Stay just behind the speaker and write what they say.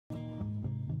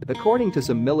According to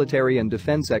some military and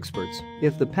defense experts,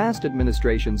 if the past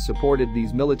administrations supported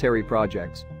these military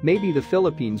projects, maybe the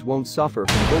Philippines won't suffer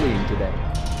from bullying today.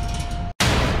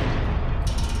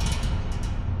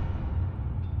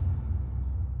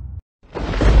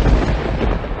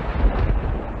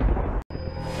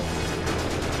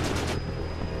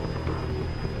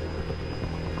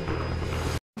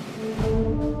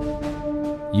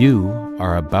 You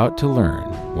are about to learn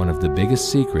one of the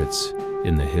biggest secrets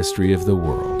in the history of the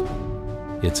world.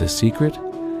 It's a secret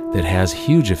that has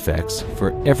huge effects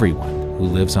for everyone who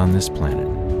lives on this planet.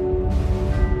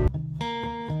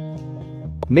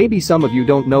 Maybe some of you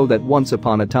don't know that once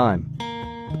upon a time,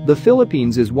 the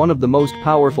Philippines is one of the most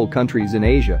powerful countries in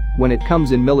Asia when it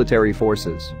comes in military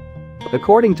forces.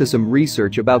 According to some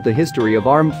research about the history of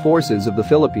armed forces of the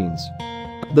Philippines,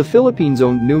 the Philippines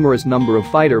owned numerous number of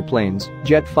fighter planes,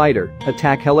 jet fighter,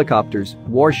 attack helicopters,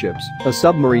 warships, a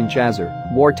submarine chaser,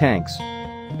 war tanks,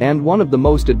 and one of the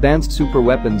most advanced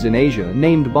superweapons in Asia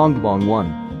named Bongbong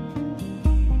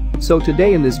 1. So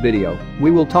today in this video,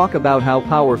 we will talk about how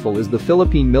powerful is the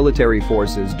Philippine military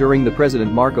forces during the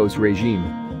President Marcos regime.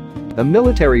 A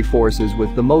military forces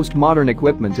with the most modern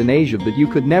equipment in Asia that you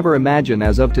could never imagine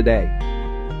as of today.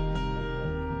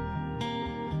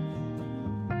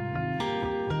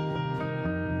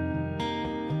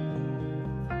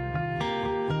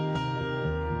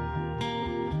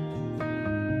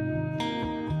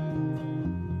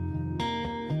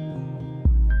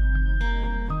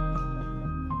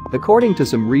 According to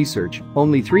some research,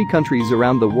 only 3 countries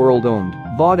around the world owned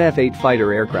VOD F-8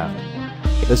 fighter aircraft.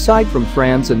 Aside from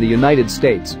France and the United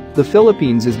States, the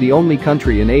Philippines is the only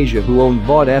country in Asia who owned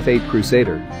VOD F-8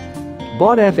 Crusader.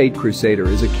 VOD F-8 Crusader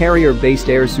is a carrier-based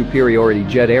air superiority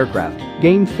jet aircraft,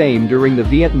 gained fame during the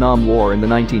Vietnam War in the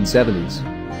 1970s.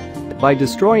 By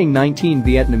destroying 19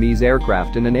 Vietnamese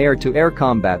aircraft in an air-to-air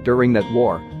combat during that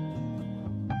war.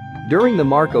 During the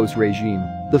Marcos regime,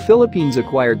 the Philippines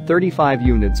acquired 35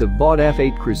 units of VOD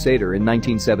F-8 Crusader in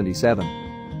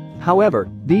 1977. However,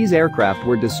 these aircraft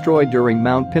were destroyed during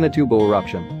Mount Pinatubo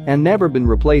eruption and never been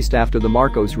replaced after the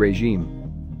Marcos regime.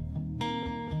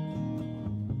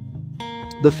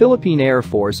 The Philippine Air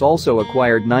Force also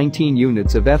acquired 19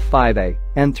 units of F-5A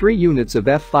and 3 units of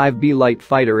F-5B light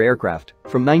fighter aircraft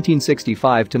from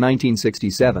 1965 to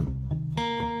 1967.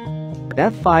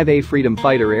 F-5A Freedom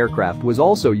Fighter aircraft was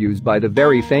also used by the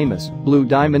very famous Blue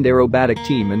Diamond aerobatic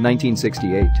team in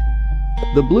 1968.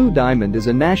 The Blue Diamond is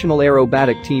a national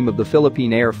aerobatic team of the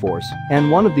Philippine Air Force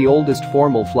and one of the oldest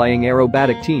formal flying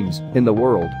aerobatic teams in the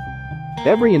world.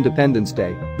 Every Independence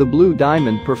Day, the Blue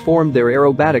Diamond performed their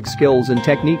aerobatic skills and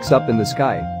techniques up in the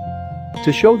sky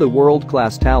to show the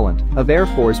world-class talent of Air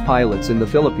Force pilots in the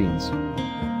Philippines.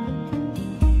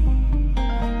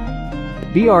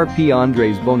 BRP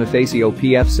Andres Bonifacio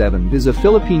PF-7 is a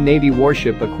Philippine Navy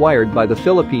warship acquired by the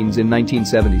Philippines in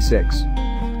 1976.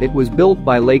 It was built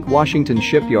by Lake Washington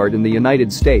Shipyard in the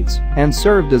United States and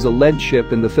served as a lead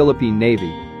ship in the Philippine Navy.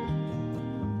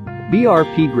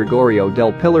 BRP Gregorio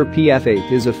del Pilar PF-8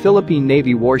 is a Philippine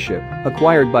Navy warship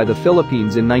acquired by the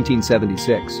Philippines in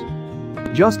 1976.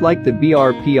 Just like the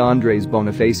BRP Andres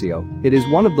Bonifacio, it is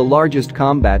one of the largest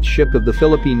combat ship of the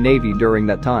Philippine Navy during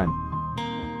that time.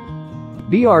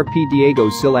 BRP Diego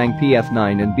Silang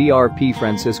PF-9 and BRP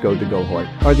Francisco de Gojoy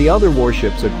are the other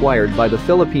warships acquired by the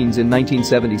Philippines in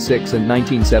 1976 and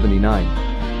 1979.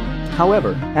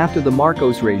 However, after the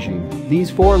Marcos regime,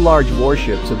 these 4 large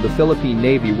warships of the Philippine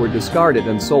Navy were discarded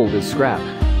and sold as scrap.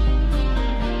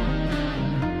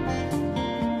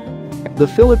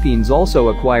 The Philippines also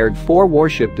acquired 4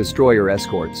 warship destroyer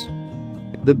escorts.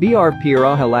 The BRP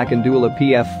Raja Lacandula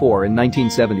PF-4 in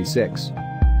 1976.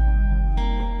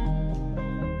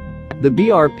 The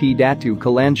BRP Datu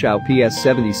Kalanchao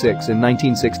PS-76 in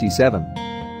 1967.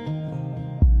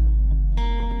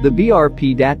 The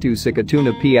BRP Datu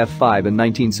Sikatuna PF-5 in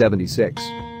 1976.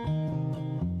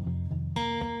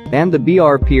 And the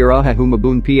BRP Raja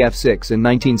Humabun PF-6 in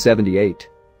 1978.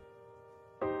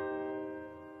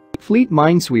 Fleet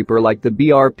minesweeper like the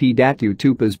BRP Datu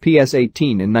Tupas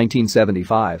PS-18 in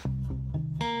 1975.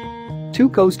 2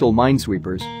 coastal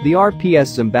minesweepers, the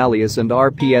RPS Zambales and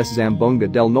RPS Zamboanga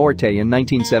del Norte in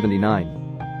 1979.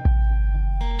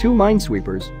 2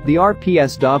 minesweepers, the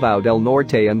RPS Davao del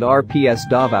Norte and RPS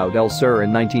Davao del Sur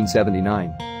in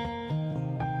 1979.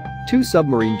 2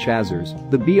 submarine chasers,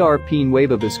 the BRP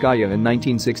Nueva Vizcaya in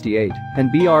 1968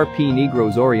 and BRP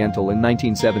Negros Oriental in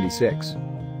 1976.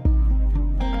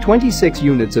 26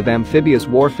 units of amphibious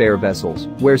warfare vessels,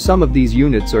 where some of these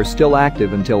units are still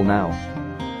active until now.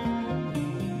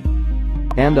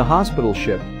 And a hospital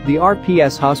ship, the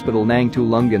RPS Hospital Nang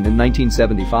Tulungan in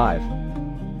 1975.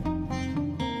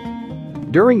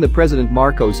 During the President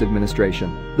Marcos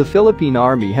administration, the Philippine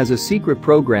Army has a secret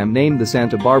program named the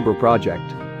Santa Barbara Project.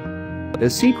 A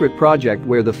secret project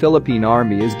where the Philippine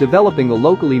Army is developing a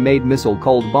locally made missile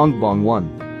called Bongbong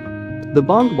 1. The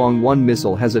Bongbong 1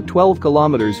 missile has a 12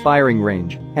 km firing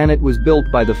range, and it was built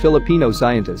by the Filipino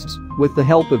scientists, with the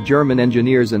help of German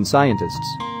engineers and scientists.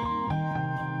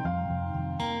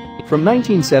 From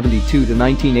 1972 to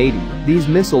 1980, these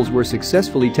missiles were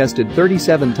successfully tested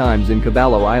 37 times in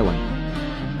Caballo Island.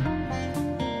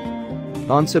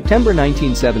 On September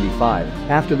 1975,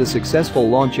 after the successful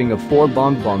launching of 4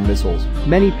 Bongbong missiles,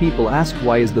 many people asked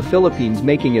why is the Philippines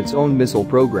making its own missile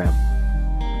program.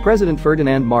 President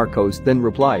Ferdinand Marcos then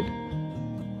replied,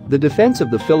 "The defense of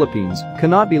the Philippines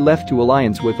cannot be left to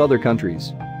alliance with other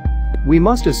countries. We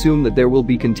must assume that there will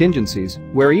be contingencies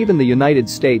where even the United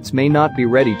States may not be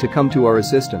ready to come to our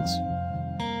assistance."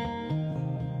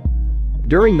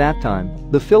 During that time,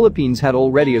 the Philippines had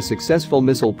already a successful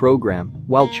missile program,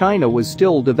 while China was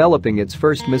still developing its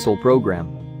first missile program.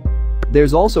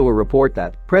 There's also a report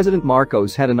that President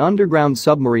Marcos had an underground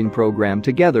submarine program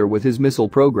together with his missile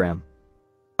program.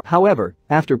 However,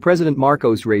 after President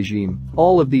Marcos' regime,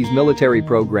 all of these military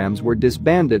programs were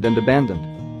disbanded and abandoned.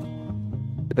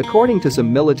 According to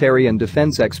some military and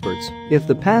defense experts, if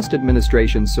the past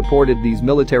administrations supported these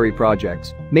military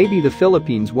projects, maybe the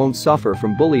Philippines won't suffer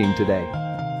from bullying today.